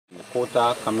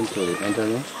quota coming to the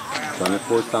entering. Johnny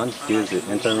Coaston is the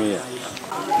entering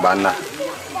banner.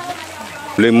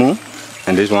 Blue Moon,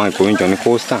 and this one is going Johnny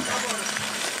Coaston.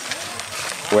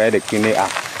 Where the kidney are.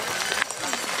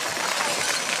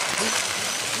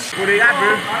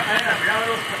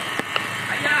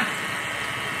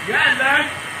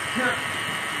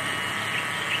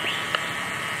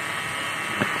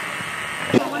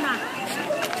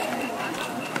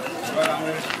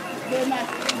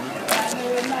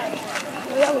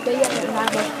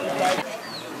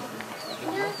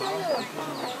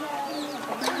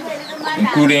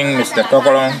 Including Mr.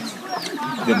 Tokolon,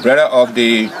 the brother of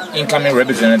the incoming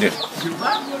representative,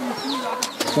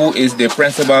 who is the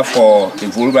principal for the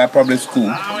Volba Public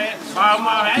School.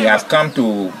 He has come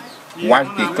to watch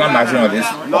the climaxing of this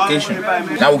occasion.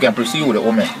 Now we can proceed with the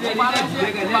woman.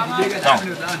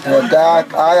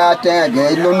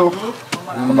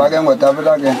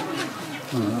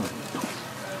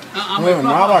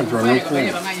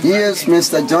 He is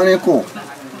Mr. Johnny Cole.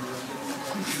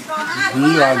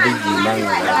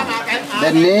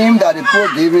 The name that the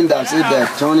Pope gave him, that's it,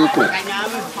 that Johnny Cole.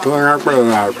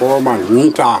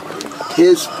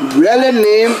 His real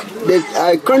name, the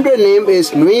country name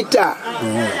is Nuita.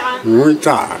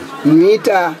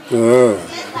 Nuita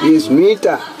is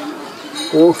Nuita.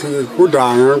 Okay,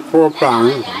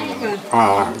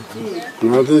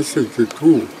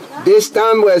 1962. This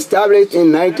town was established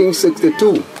in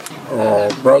 1962. Well,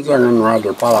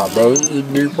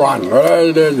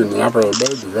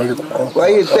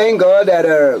 you thank God that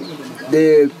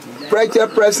the preacher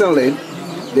presently,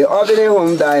 the orphanage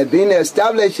home that has been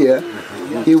established here,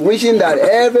 he wishing that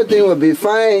everything will be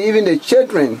fine, even the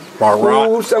children,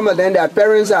 who some of them, their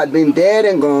parents had been dead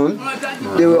and gone,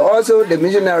 they will also, the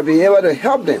missionary, be able to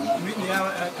help them.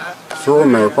 So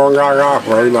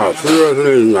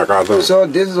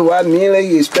this is what mainly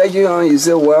he's stretching on. He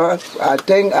said, well, I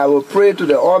think I will pray to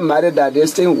the Almighty that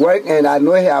this thing work, and I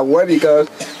know it will work because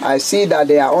I see that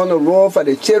they are on the road for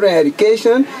the children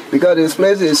education, because this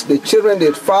place is the children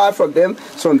that far from them,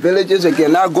 some villages they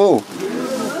cannot go.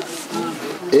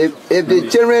 If the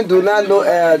children do not know,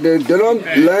 they don't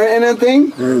learn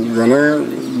anything,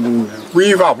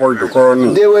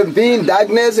 they will be in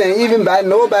darkness, and even by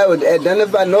nobody would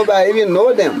identify, nobody even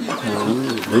know them.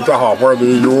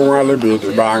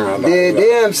 They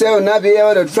themselves will not be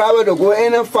able to travel to go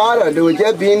any farther. They will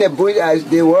just be in the bush as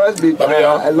they was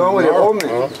along with the old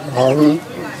men.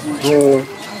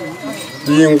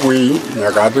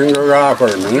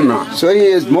 So he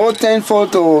is more thankful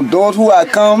to those who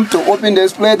have come to open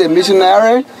this place, the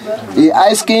missionary, the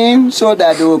ice cream, so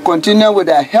that they will continue with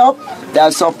their help,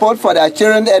 their support for their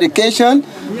children's education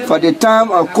for the time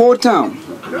of Cole Town.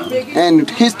 And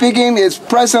his speaking is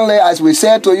presently, as we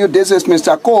said to you, this is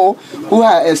Mr. Cole, who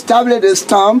has established this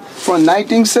town from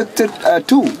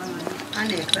 1962.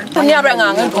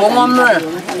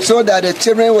 So that the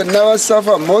children will never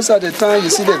suffer. Most of the time, you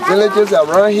see the villages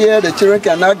around here, the children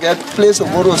cannot get a place to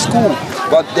go to school.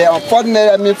 But they are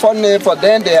fortunate, fortunately for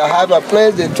them, they have a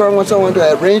place, they try someone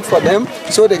to arrange for them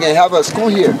so they can have a school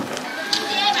here.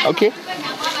 Okay.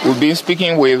 We've been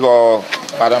speaking with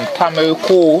Madam Tamil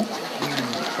Cole,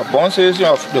 a born citizen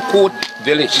of the Cole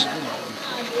village.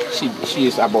 She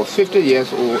is about 50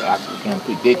 years old, as you can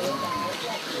predict.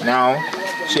 Now,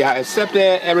 she has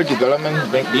accepted every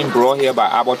development being brought here by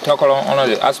Abbot Tokolon under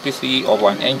the auspices of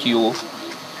an NGO,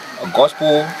 a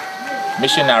gospel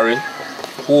missionary,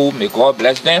 who may God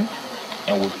bless them,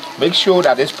 and will make sure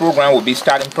that this program will be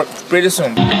starting pretty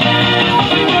soon.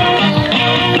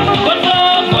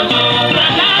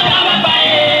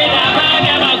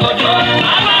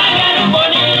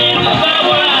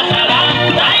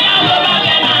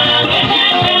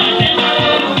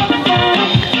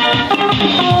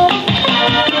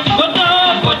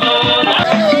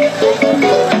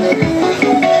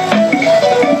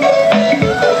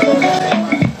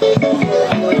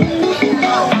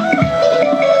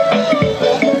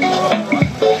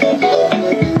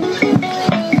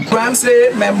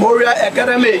 Memorial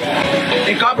Academy,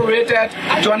 Incorporated,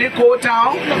 Johnny Cole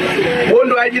Town,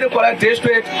 Wondo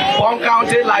District, Palm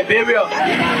County, Liberia.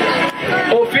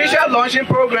 Official launching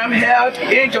program held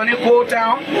in Johnny Cole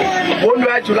Town,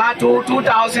 Wondo July 2,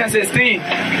 2016.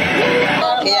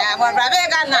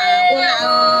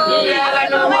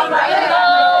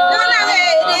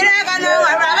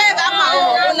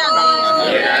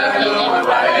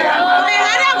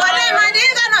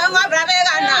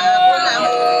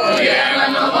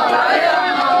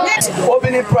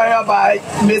 Opening prayer by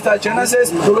Mr.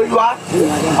 Genesis Doloyua,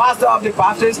 pastor of the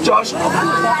Baptist Church.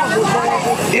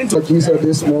 Into Jesus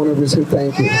this morning, we say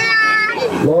thank you.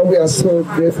 Lord, we are so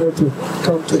grateful to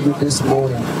come to you this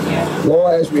morning.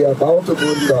 Lord, as we are about to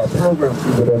go into our program,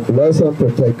 you will bless and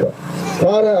protect us.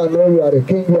 Father, I know you are the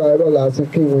King, you are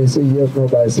everlasting King. When you say yes,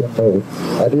 nobody say no.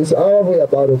 At this hour, we are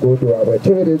about to go to our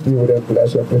activities, you will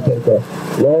bless and protect us.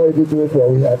 Lord, we do it for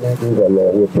we have not given,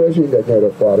 Lord. We praise you in the name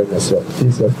of the Father and the Son.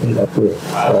 Jesus, we have prayed.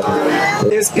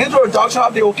 This introduction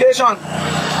of the occasion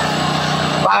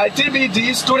by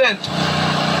TBD student.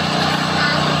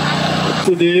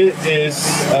 Today is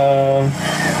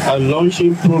a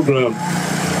launching program.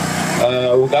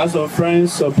 We got some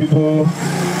friends, some people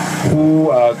who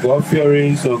are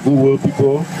God-fearing, some good-will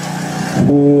people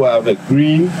who have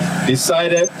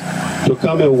decided to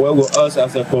come and work with us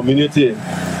as a community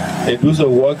and do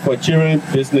some work for children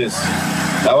business.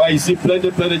 That's why you see plenty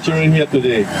children here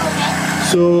today.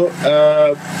 So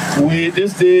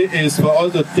this day is for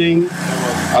us to think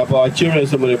about children,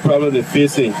 some of the problems they're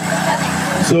facing.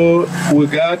 So we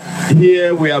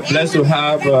are blessed to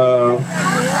have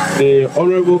the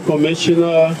Honorable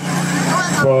Commissioner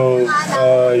from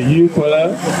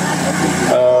Ukwala,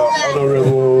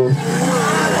 Honorable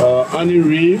Annie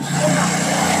Reeves.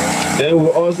 Then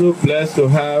we're also blessed to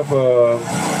have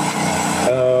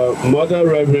Mother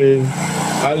Reverend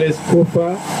Alice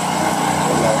Kofa.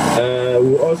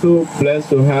 We're also blessed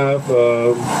to have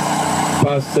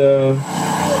Pastor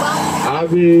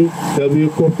Avi W.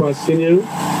 Kofa Sr.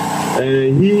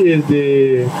 And he is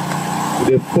the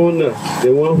founder,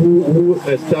 the one who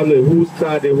established, who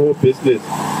started the whole business.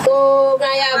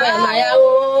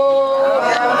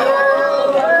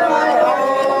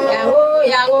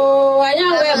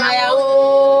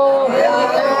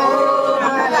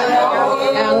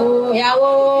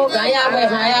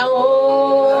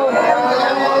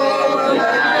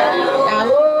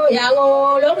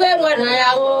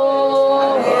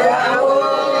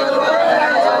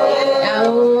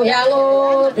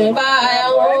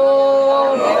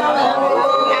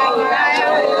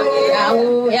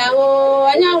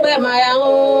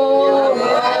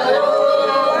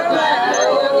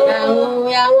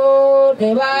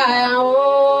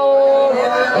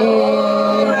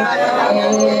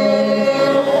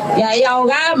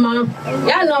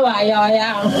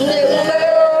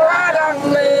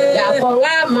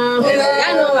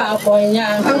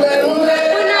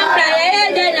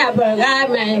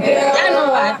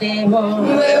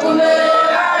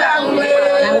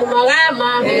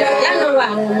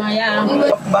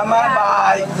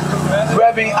 By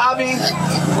Reverend Avi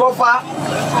Kofa,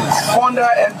 founder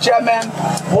and chairman,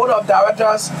 board of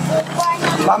directors.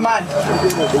 Mama,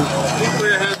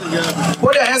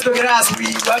 put your hands together as we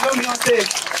welcome you on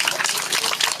stage.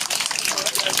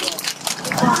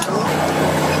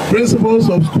 Principals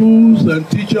of schools and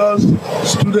teachers,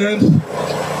 students,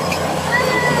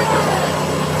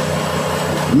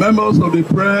 members of the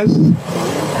press,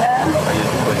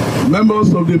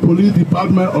 members of the police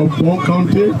department of Bond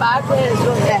County,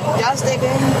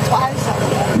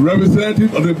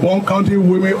 representatives of the Bond County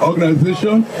Women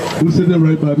Organization, who's sitting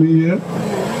right by me here,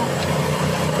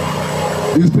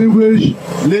 distinguished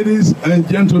ladies and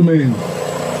gentlemen,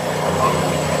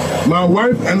 my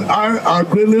wife and I are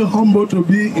greatly humbled to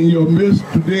be in your midst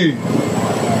today.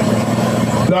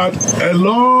 That a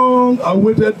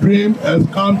long-awaited dream has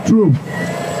come true.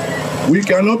 We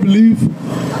cannot believe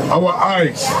our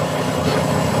eyes.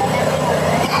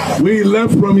 We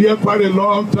left from here quite a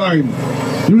long time,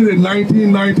 during the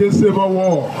 1990 Civil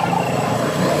War.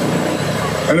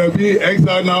 And I've been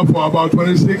exiled now for about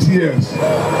 26 years.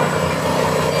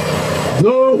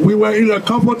 Though we were in a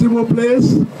comfortable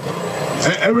place,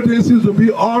 and everything seems to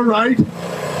be all right,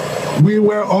 we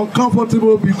were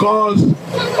uncomfortable because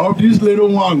of these little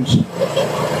ones.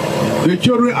 The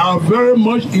children are very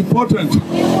much important.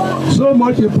 So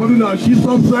much important that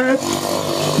Jesus said,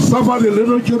 suffer the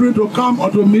little children to come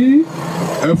unto me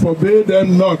and forbid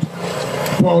them not,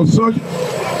 for such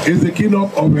is the kingdom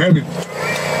of heaven.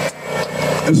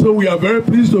 And so we are very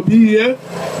pleased to be here.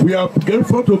 We are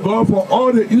grateful to God for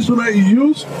all the instruments He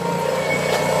used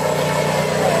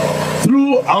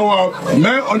through our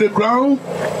men on the ground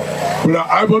with our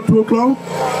Ivory 2 o'clock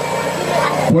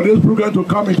for this program to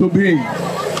come into being.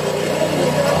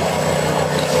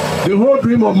 The whole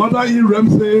dream of Mother E.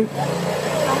 Ramsey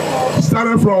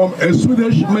started from a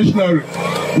Swedish missionary,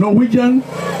 Norwegian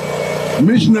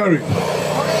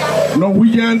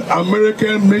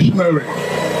American missionary.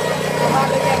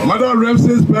 Mother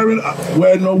Ramsey's parents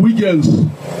were Norwegians.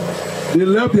 They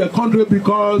left their country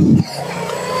because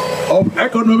of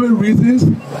economic reasons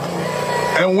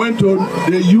and went to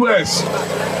the U.S.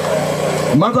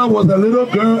 Mother was a little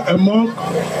girl among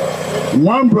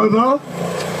one brother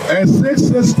and 6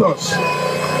 sisters.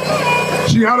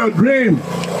 She had a dream,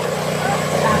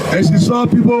 and she saw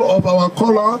people of our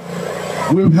color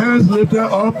with hands lifted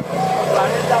up,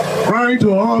 crying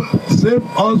to her, save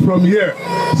us from here,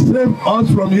 save us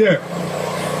from here.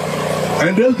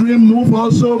 And this dream moved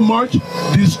her so much,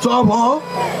 disturbed her,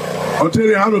 until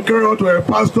they had to carry her to a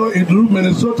pastor in Duluth,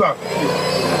 Minnesota.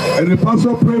 And the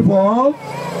pastor prayed for her,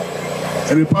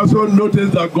 and the pastor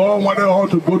noticed that God wanted her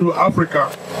to go to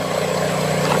Africa.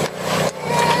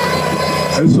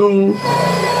 And so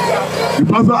the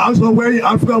pastor asked her, where in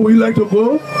Africa would you like to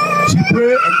go? She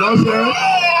prayed, and God said,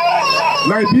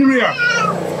 Liberia.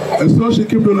 And so she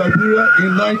came to Liberia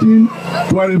in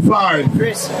 1925.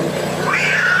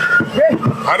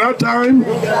 At that time,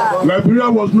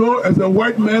 Liberia was known as a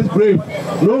white man's grave.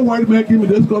 No white man came in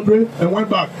this country and went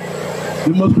back.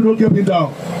 The mosquito kept him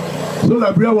down. So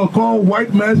Liberia was called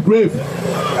white man's grave.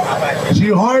 She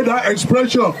heard that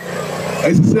expression,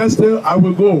 and she said, still, I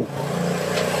will go.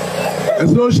 And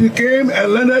so she came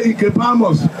and landed in Cape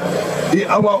Palmas, in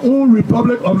our own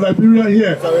Republic of Liberia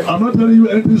here. I'm not telling you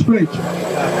anything strange.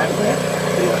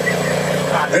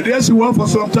 And there she was for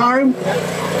some time,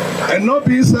 and not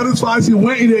being satisfied, she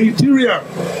went in the interior,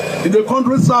 in the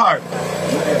countryside.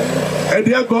 And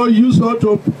there God used her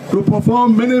to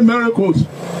perform many miracles.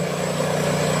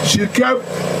 She kept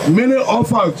many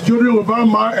orphans, children without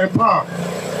mind and power.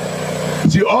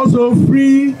 She also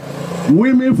freed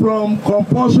women from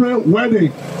compulsory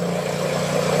wedding.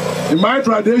 In my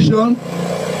tradition,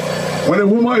 when a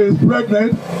woman is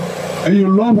pregnant and you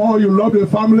love her, you love the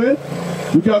family,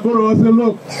 you can go to her and say,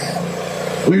 look,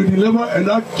 when you deliver and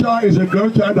that child is a girl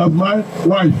child, that's my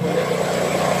wife.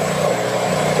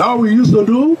 That's what we used to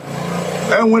do.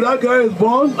 And when that girl is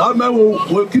born, that man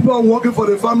will keep on working for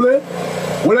the family,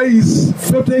 whether he's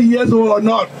 50 years old or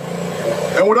not.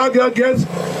 And when that girl gets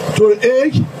to the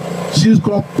age, she's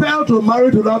compelled to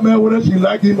marry to that man whether she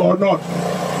likes him or not.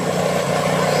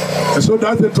 And so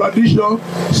that's the tradition.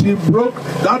 She broke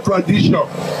that tradition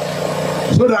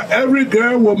so that every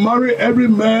girl will marry every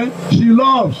man she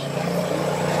loves.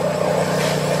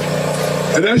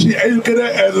 And then she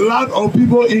educated a lot of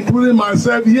people, including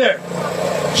myself here.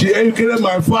 She educated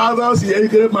my father, she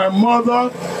educated my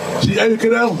mother, she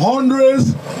educated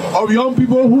hundreds of young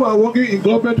people who are working in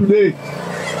government today.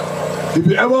 If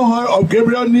you ever heard of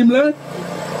Gabriel Nimle,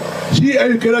 she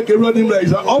educated Gabriel Nimle.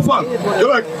 He's an orphan.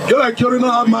 You're like children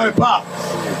of my pa.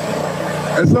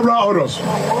 And several others.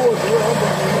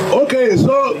 Okay,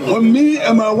 so when me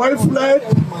and my wife fled,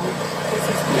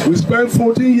 we spent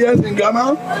 14 years in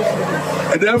Ghana.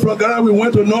 And then from Ghana we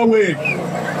went to Norway.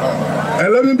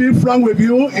 And let me be frank with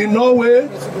you, in Norway,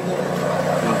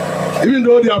 even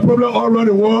though there are problems all around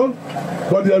the world,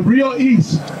 but the real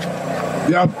ease.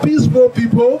 They are peaceful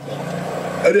people,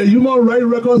 and the human rights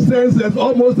record says there's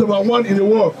almost about one in the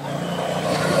world.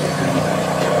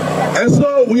 And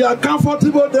so we are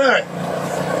comfortable there.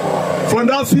 From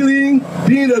that feeling,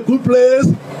 being in a good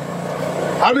place,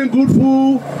 having good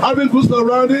food, having good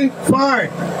surrounding, fine.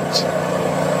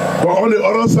 But on the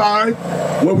other side,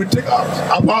 when we take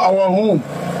about our home,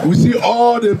 we see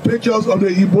all the pictures of the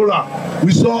Ebola.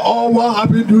 We saw all what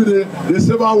happened during the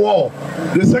Civil War.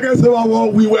 The Second Civil War,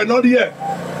 we were not yet.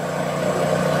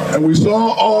 And we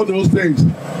saw all those things.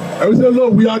 And we said,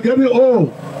 look, we are getting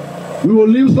old. We will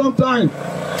live sometime.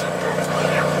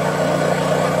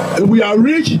 If we are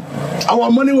rich, our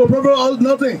money will profit us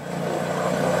nothing.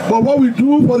 But what we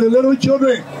do for the little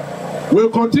children will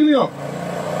continue.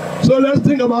 So let's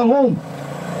think about home.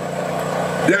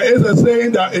 There is a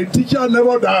saying that a teacher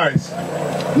never dies.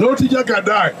 No teacher can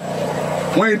die.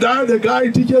 When he dies, the guy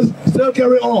he teaches still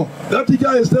carry on. That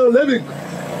teacher is still living.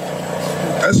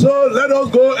 And so let us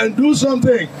go and do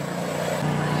something.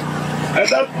 And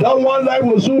that one life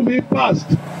will soon be past.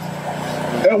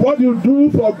 And what you do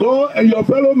for God and your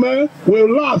fellow man will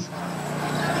last.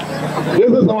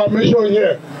 This is our mission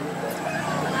here.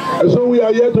 And so we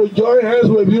are here to join hands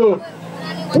with you.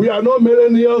 We are not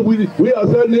millionaires. We are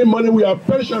sending money. We are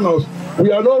pensioners.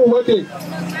 We are not working.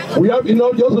 We have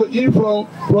enough just to eat from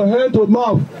hand to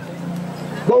mouth.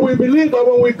 But we believe that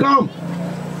when we come,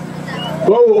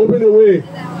 God will open the way.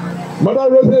 Mother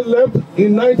Rosa left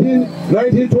in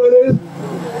 1920s,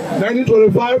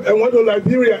 1925 and went to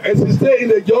Liberia, and she stayed in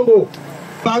the jungle.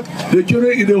 Back the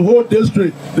children in the whole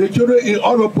district, the children in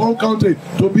all of Palm County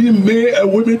to be men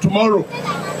and women tomorrow.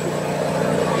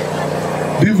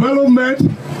 Development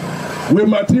with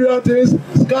material things,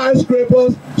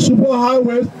 skyscrapers, super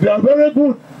highways, they are very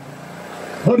good.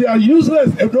 But they are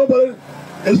useless if nobody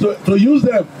is to use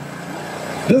them.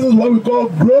 This is what we call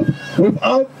growth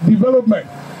without development.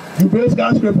 You build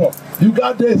skyscraper, you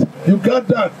got this, you got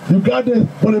that, you got this,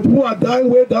 but the people are dying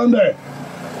way down there.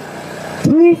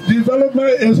 True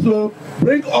development is to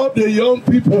bring up the young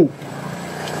people.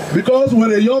 Because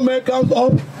when a young man comes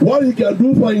up, what he can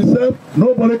do for himself,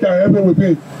 nobody can help him with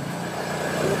him.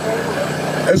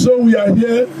 And so we are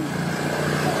here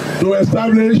to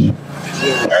establish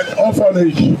an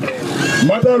orphanage.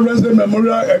 Mother Resident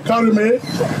Memorial Academy.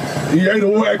 Here the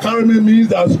word academy means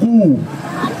that school.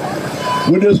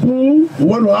 With the school, we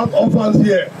want to have orphans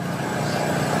here.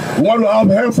 We want to have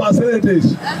health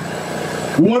facilities.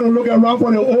 We want to look around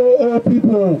for the old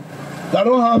people that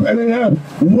don't have any help.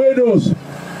 Widows.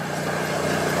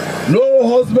 No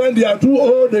husband, they are too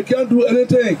old, they can't do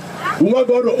anything. We want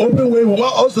God to open way. We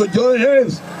want us to join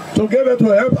hands together to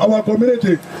help our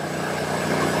community.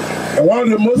 And one of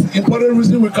the most important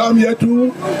reasons we come here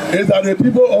too is that the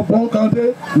people of Bon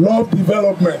County love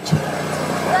development.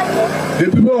 The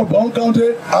people of Bon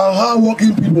County are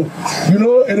hard-working people. You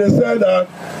know, it is said that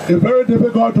it's very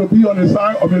difficult to be on the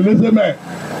side of a lazy man.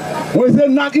 When you say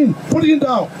knock him, put him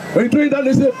down. When you do it down,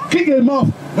 they say kick him off.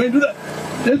 When you do that,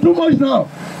 there's too much now.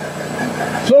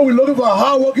 So we're looking for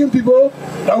hard-working people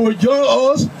that will join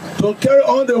us to carry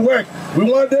on the work. We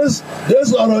want this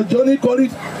on a Johnny Cole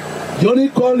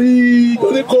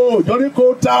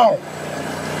town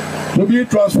to be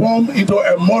transformed into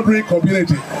a moderate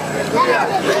community.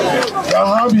 That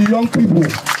have young people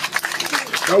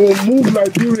that will move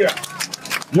Liberia.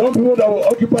 Young people that will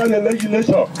occupy the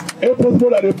legislature. If possible,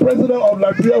 that the president of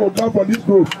Liberia will come from this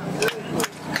group.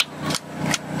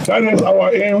 That is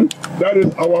our aim. That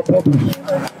is our purpose.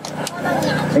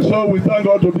 And so we thank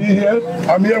God to be here.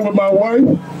 I'm here with my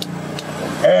wife.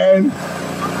 And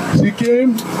she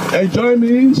came and joined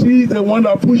me. She's the one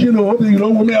that pushing the whole thing. You know,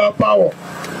 women have power.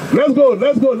 Let's go,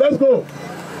 let's go, let's go.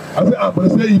 I said, but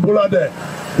say Ebola there.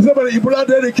 He said, but Ebola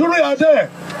there, the children are there.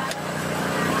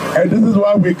 And this is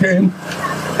why we came.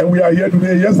 And we are here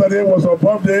today. Yesterday was our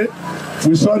birthday.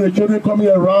 We saw the children coming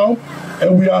around.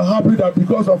 And we are happy that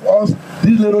because of us,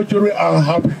 these little children are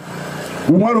happy.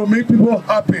 We want to make people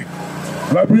happy.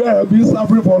 Liberia has been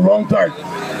suffering for a long time.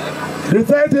 The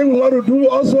third thing we want to do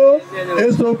also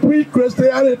is to preach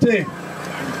Christianity.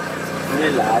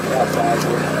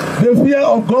 The fear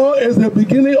of God is the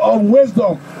beginning of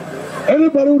wisdom.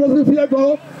 Anybody who doesn't fear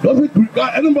God doesn't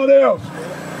regard anybody else.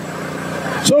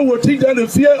 So we'll teach them the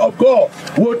fear of God.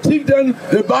 We'll teach them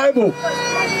the Bible.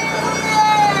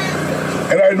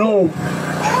 And I know,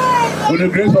 with the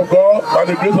grace of God, by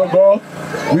the grace of God,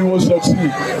 we will succeed.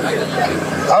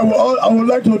 I would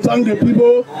like to thank the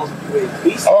people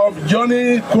of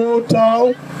Johnny Cole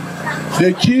Town,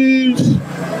 the chiefs,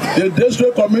 the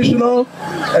district commissioner,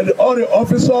 and all the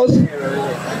officers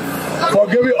for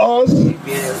giving us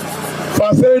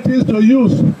facilities to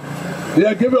use. They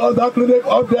are giving us that clinic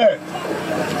up there.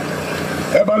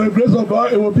 And by the grace of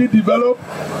God, it will be developed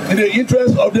in the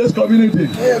interest of this community.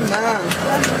 Amen.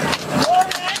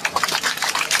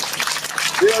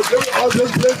 They are giving us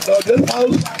this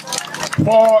house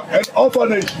for an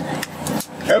orphanage.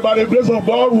 And by the grace of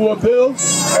God, we will build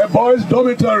a boys'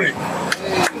 dormitory.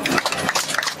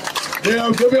 They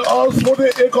are giving us 40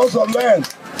 acres of land.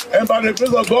 And by the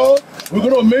grace of God, we're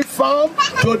going to make farm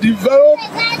to develop,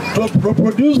 to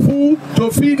produce food, to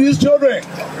feed these children.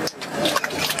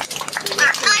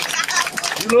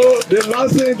 You know, the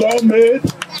last thing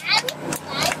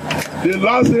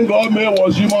God made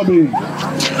was human being.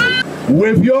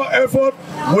 With your effort,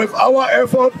 with our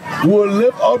effort, we'll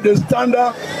lift up the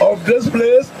standard of this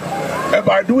place. And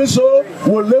by doing so,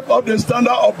 we'll lift up the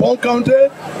standard of Bon County.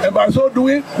 And by so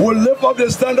doing, we'll lift up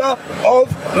the standard of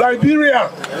Liberia.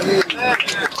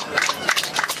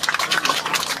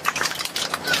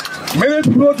 Many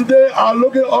people today are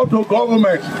looking up to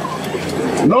government,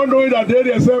 not knowing that they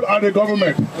themselves are the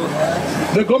government.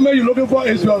 The government you're looking for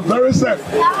is your very self.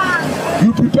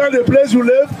 You prepare the place you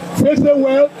live, fix it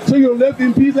well, so you live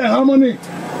in peace and harmony.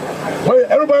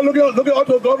 But everybody looking up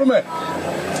to government.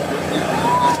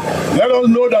 Let us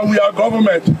know that we are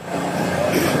government.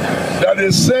 That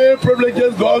the same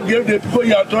privileges God gave the people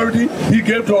in authority, He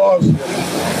gave to us.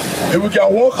 If we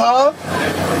can work hard,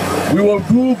 we will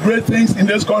do great things in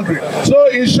this country. So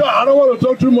in short, I don't want to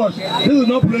talk too much. This is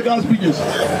not political speeches.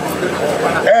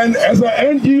 And as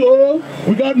an NGO,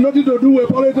 we got nothing to do with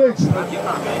politics.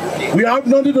 We have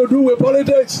nothing to do with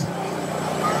politics.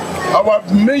 Our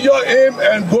major aim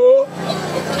and goal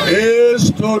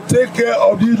is to take care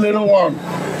of these little ones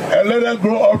and let them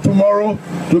grow up tomorrow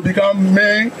to become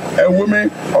men and women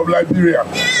of Liberia.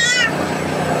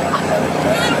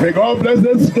 May God bless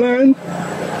this clan.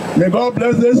 May God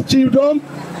bless this chiefdom.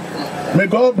 May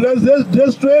God bless this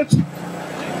district.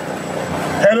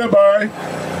 Headed by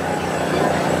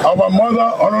our mother,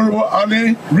 Honorable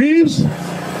Annie Reeves,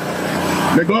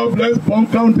 May God bless Bon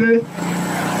County.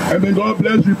 And may God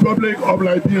bless the Republic of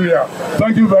Liberia.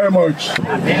 Thank you very much.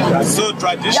 So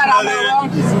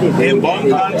traditionally, in Bon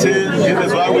County, this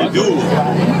is what we do.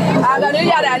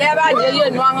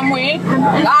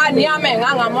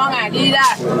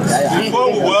 Before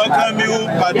we welcome you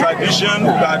by tradition, we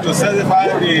have to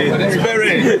satisfy the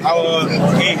spirit, our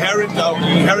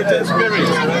inherited spirit.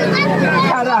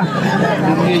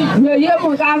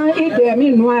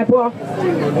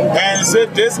 And so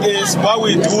this is what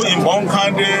we do in Bon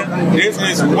County. This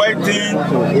is waiting.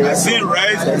 I see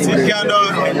rice, I see candle,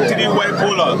 and 3 white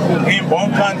polar. In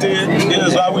Bon County, this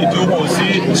is what we do when we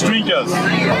see strangers.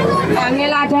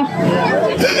 Let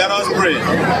us pray.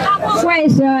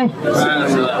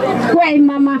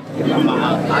 Mama,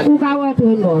 who got to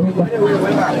know?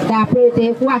 That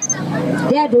pretty what?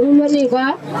 They do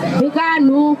nigga. You can't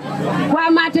know. Why,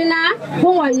 Martina,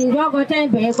 who was in your hotel,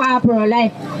 be pro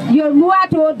life. You move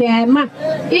to them.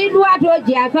 It was to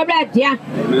Jacob.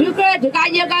 You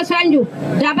could send you.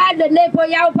 The bad the Nepo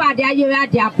Yaupa, you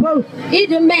had your pro. It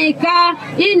maker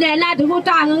in the not good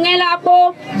tongue,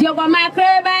 Elapo, Jogoma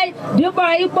Crebe,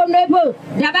 Duboy Nepo.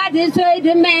 The bad is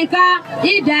the maker,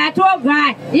 eat that old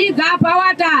guy, eat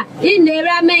Gapawata, in the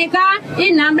Rameka,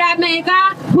 in Namra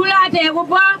Maker, Pula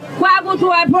Tegupa, Quabu to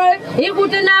a pro,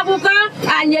 Ikutanabuka,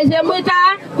 and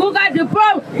Yesemuta, who got the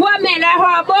pro, who made a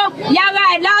horrible,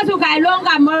 Yaga, Lasuka,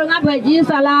 Longa, Moranga,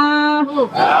 Jinsala.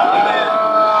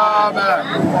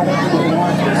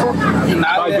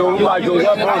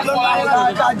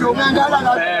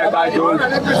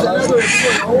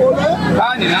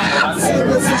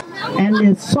 And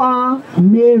they saw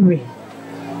Mary.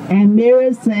 And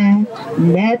Mary said,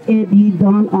 let it be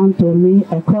done unto me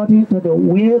according to the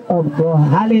will of God.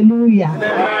 Hallelujah.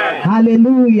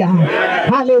 Hallelujah.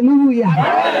 Hallelujah.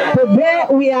 Today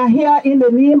we are here in the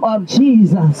name of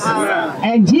Jesus.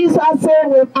 And Jesus said,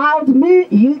 without me,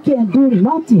 you can do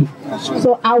nothing.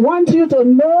 So I want you to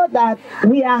know that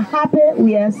we are happy,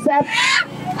 we accept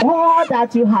all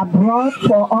that you have brought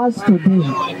for us today.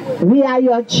 We are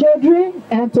your children,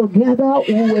 and together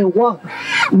we will walk,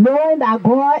 knowing that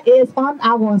God is on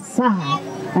our side.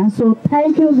 And so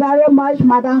thank you very much,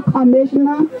 Madam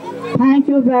Commissioner. Thank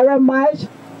you very much.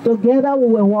 Together we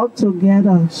will work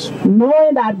together,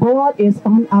 knowing that God is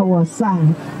on our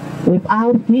side.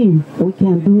 Without Him, we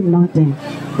can do nothing.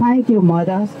 Thank you,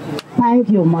 mothers. Thank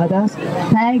you, mothers.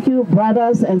 Thank you,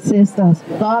 brothers and sisters.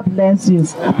 God bless you.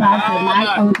 I pass the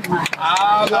mic on to my.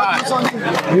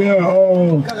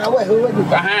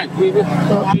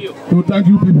 So thank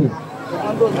you, people.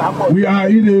 We are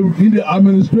in the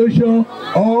administration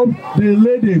of the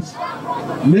ladies.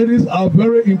 Ladies are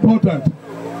very important.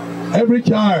 Every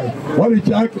child, when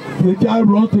the child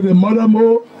runs to the mother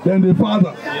more than the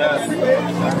father.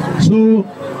 Yes. So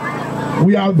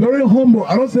we are very humble.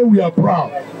 I don't say we are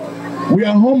proud. We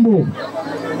are humble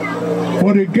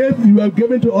for the gift you have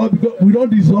given to us because we don't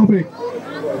deserve it.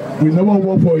 We never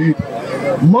work for it.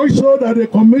 Much so that the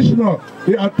commissioner,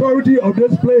 the authority of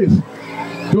this place,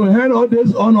 to hand out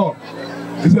this honor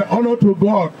is an honor to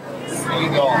God.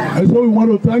 And so we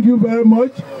want to thank you very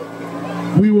much.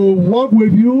 We will work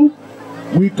with you.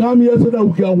 We come here so that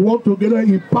we can work together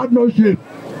in partnership.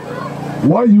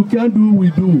 What you can do, we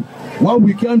do. What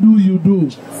we can do, you do.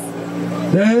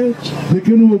 Then the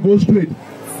canoe will go straight.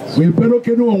 When you pedal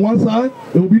canoe on one side,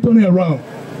 it will be turning around.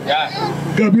 Yeah.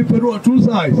 It's going to be pedal on 2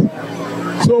 sides.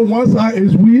 So one side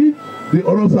is we, the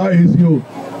other side is you.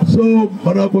 So,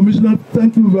 Madam Commissioner,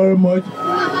 thank you very much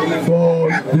for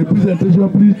the presentation.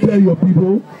 Please tell your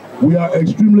people we are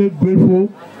extremely grateful.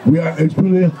 We are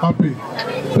extremely happy.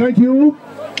 Thank you,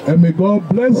 and may God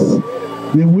bless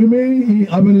the women in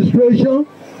administration.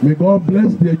 May God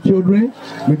bless their children.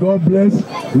 May God bless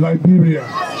Liberia.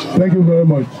 Thank you very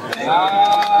much.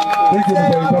 Thank you,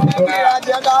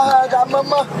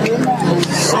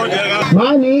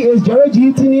 my name is Jerry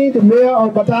G. the mayor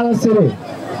of Batana City.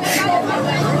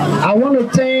 I want to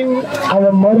thank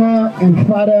our mother and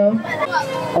father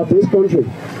of this country.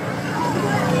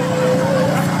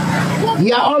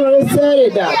 He already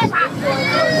said that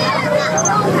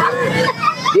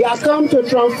they have come to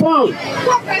transform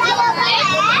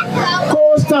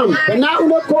Coastal, but not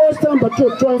only Coastal, but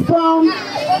to transform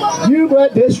Uber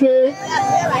District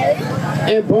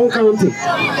and Bon County.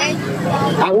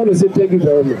 I want to say thank you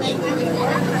very much.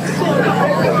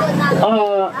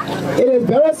 It is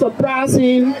very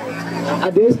surprising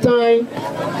at this time.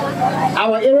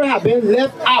 Our area has been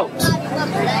left out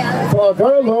for a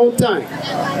very long time.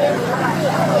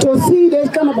 To see this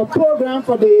kind of a program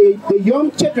for the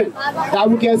young children that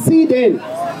we can see them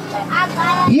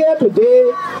here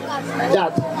today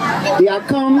that they are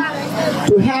come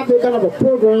to have a kind of a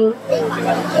program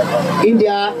in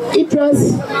their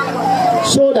interest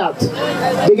so that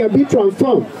they can be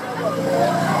transformed.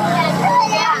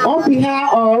 On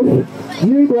behalf of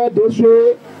Unigra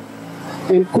District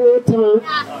and Kotan,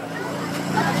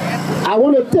 I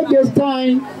want to take this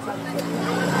time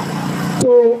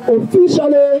to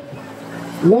officially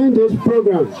launch this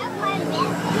program.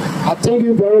 I thank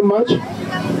you very much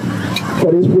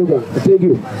for this program. Thank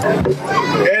you.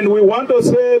 And we want to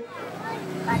say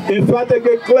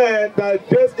emphatically clear that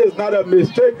this is not a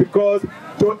mistake, because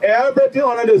to everything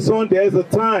under the sun there is a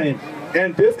time,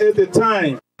 and this is the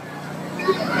time.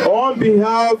 On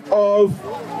behalf of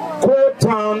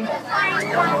Kotan,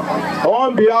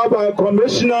 on behalf of our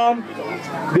commissioner,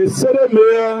 the city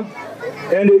mayor,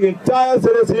 and the entire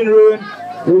citizenry,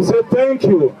 we say thank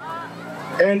you.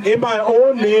 And in my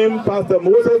own name, Pastor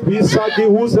Moses B. Saki,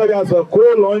 who served as a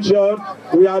co-launcher,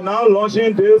 we are now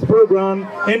launching this program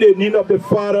in the name of the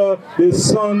Father, the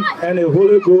Son, and the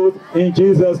Holy Ghost, in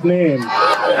Jesus' name.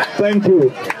 Thank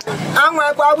you.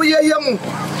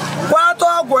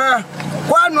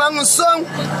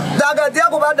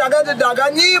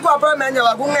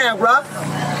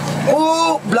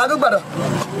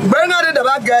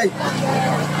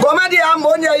 Gomadi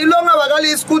ammonia ilonga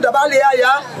bagali school dabali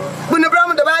ya bunu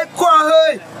bram dabai ko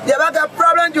he ya baga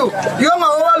problem ju yonga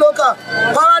overloka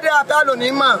power de apalo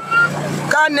ni ma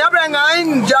ka nebra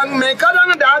ngai jang me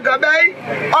kadang da ga bai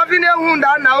ofine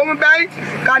hunda na um bai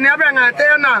ka nebra ngai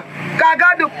te na ka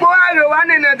ga du po ayo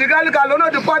wane ne digal ka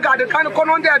lono du po ga de kan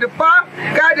kono de de pa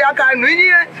ka de aka nuni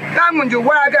ka munju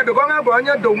wa ga be ko nga go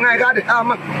nya do ngai ga de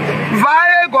ama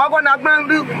vai go na gban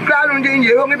du ka lu ndi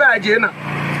ye ho mi ba je na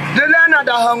de lana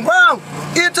da hangwang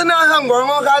itna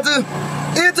hangwang ga tu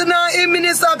itna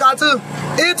minister ga tu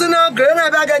itna grena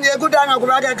ba ga nye gudanga ku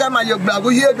ba ga ka ma ye gba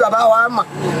bu ye du ba wa ma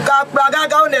ka pra ga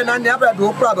ga ne na ne abra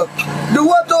do pra ba du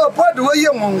wo to po du wo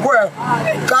ye ngongwe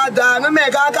ka da na me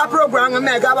ga ka program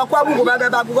me ga ba kwa bu ba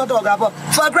ba ku ko to ga po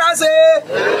for grace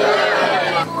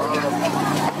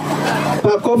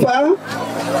Pakofa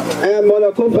and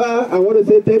Monakofa, I want to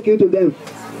say thank you to them.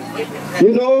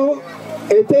 You know,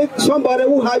 it takes somebody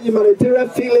who has humanitarian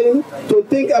feeling to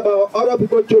think about other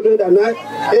people's children than not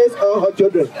his or her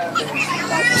children.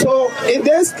 So in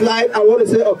this light, I want to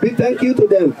say a big thank you to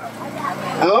them.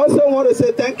 I also want to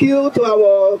say thank you to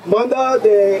our mother,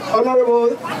 the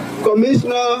Honorable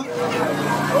Commissioner,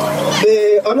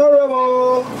 the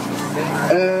Honorable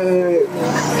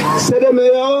City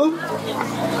Mayor,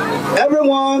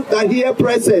 everyone that here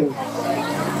present.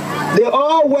 They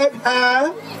all work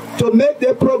hard to make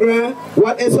the program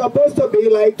what it's supposed to be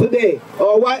like today,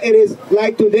 or what it is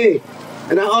like today.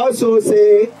 And I also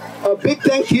say a big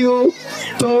thank you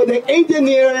to the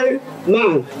engineer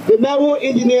man, the man who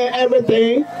engineered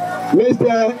everything,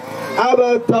 Mr.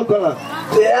 Albert Tucker.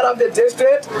 The head of the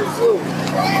district,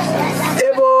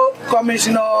 able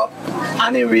Commissioner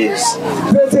Annie Reeves.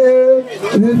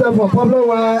 Minister for Public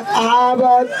Works,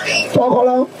 Albert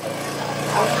Tucker,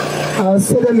 our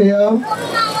city mayor,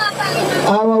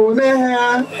 our women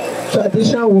here,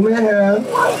 traditional women here,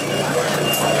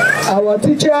 our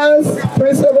teachers,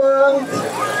 principals,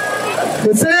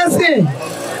 the citizens,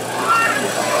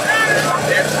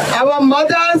 our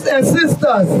mothers and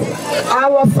sisters,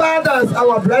 our fathers,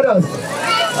 our brothers,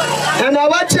 and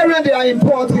our children, they are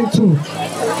important too.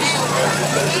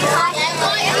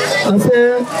 I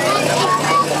say,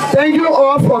 thank you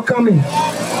all for coming.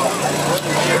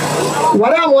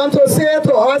 What I want to say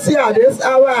to us here at this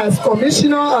hour as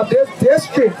commissioner of this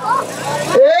district,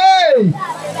 hey,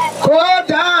 go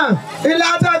down.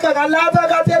 Ilata kakalata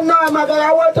katemno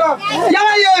amagawato.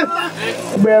 Yeah.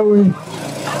 Bewe.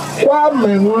 Kwa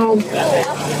menwa.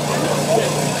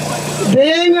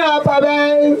 Being a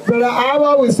Papa, Brother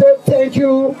Abba, we say thank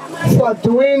you for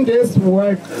doing this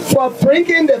work, for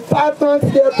bringing the partners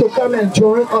here to come and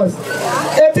join us.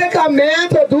 It takes a man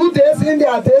to do this in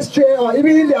their district or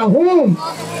even in their home.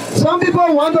 Some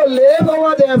people want to live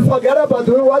over there and forget about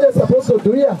doing what they're supposed to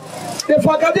do here. They're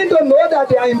forgetting to know that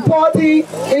they are important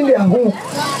in their home.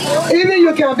 Even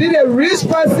you can be the rich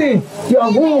person,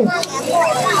 your home,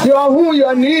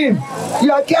 your name,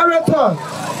 your character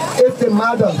is the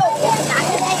matter.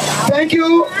 Thank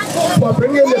you for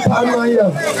bringing the partner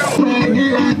here.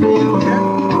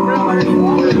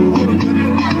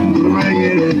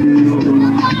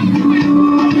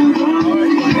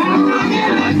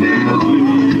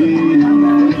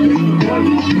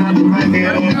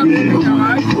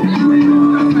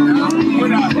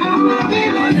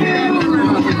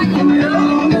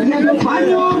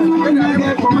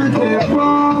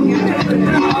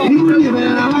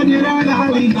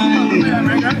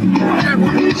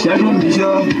 Got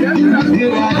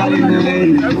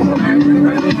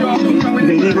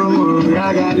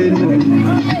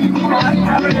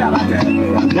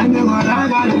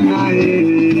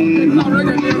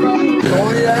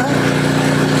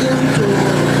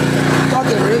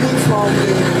the ribbon from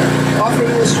the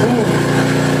offerings room.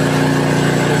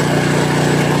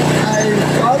 I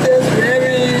got this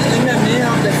baby in the name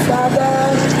of the Father,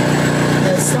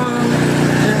 the Son,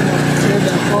 and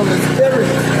the Holy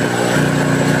Spirit.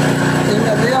 In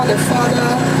the name of the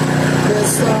Father, the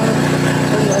Son,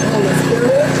 and the Holy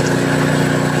Spirit.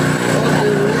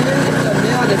 In the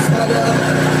name of the Father,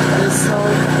 the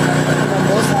Son, and the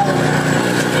Most High.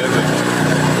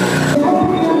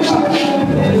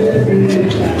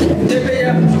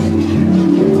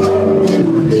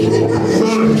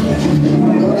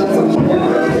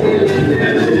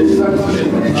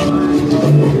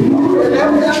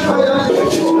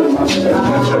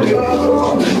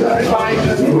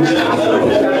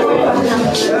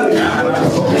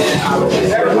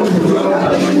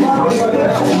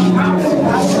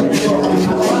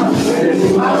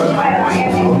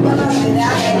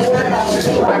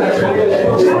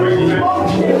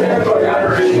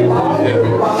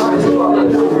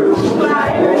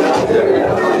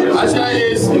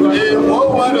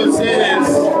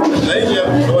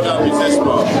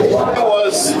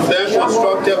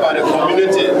 By the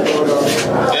community,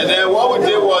 and then what we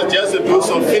did was just to do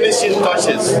some finishing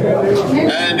touches,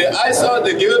 and the ISO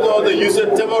they give it all, they use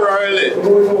it temporarily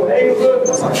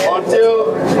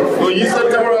until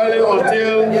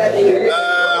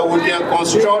we can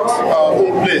construct our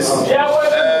own place.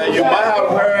 You might have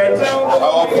heard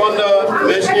our founder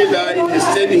mentioning that in his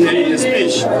statement here in his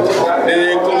speech.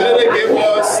 The community gave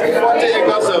us 40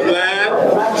 acres of land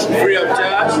free of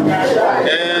charge,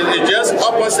 and it's just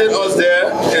opposite us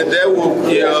there, and then we'll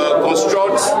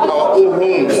construct our own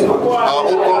homes, our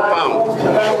own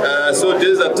compound. So this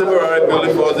is a temporary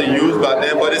building for us to use back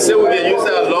then, but they say we can use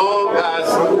it as long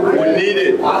as we need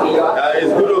it.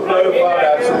 It's good to clarify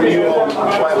that so you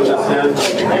quite understand.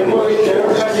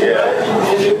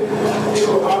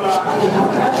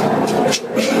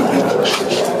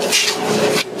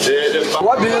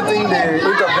 What do you think the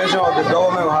intervention of the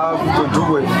government will have to do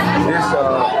with this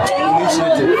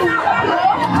initiative?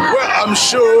 Well, I'm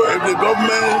sure if the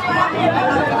government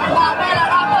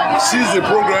sees the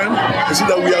program and see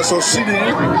that we are succeeding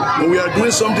and we are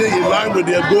doing something in line with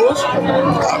their goals,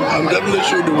 I'm definitely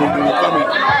sure they will come in.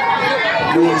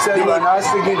 You said you are not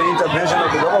seeking the intervention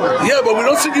of the government. Yeah, but we're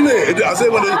not seeking it. I say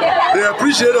when they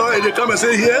appreciate us and they come and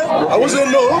say here, I won't say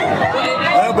no.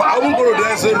 But I won't go to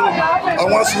there and say no. I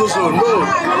want to say no.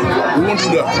 We won't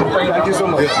do that. Thank you so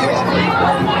much.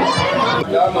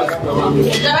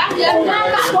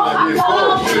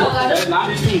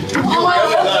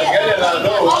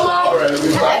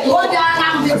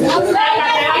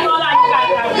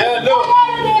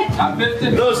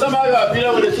 No, somebody got been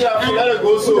over the chair. Let it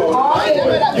go so.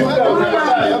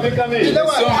 You come in. No,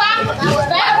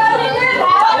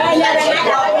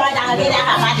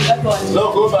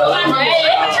 go back.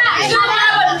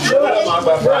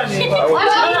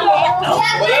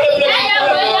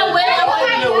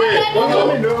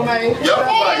 Y'all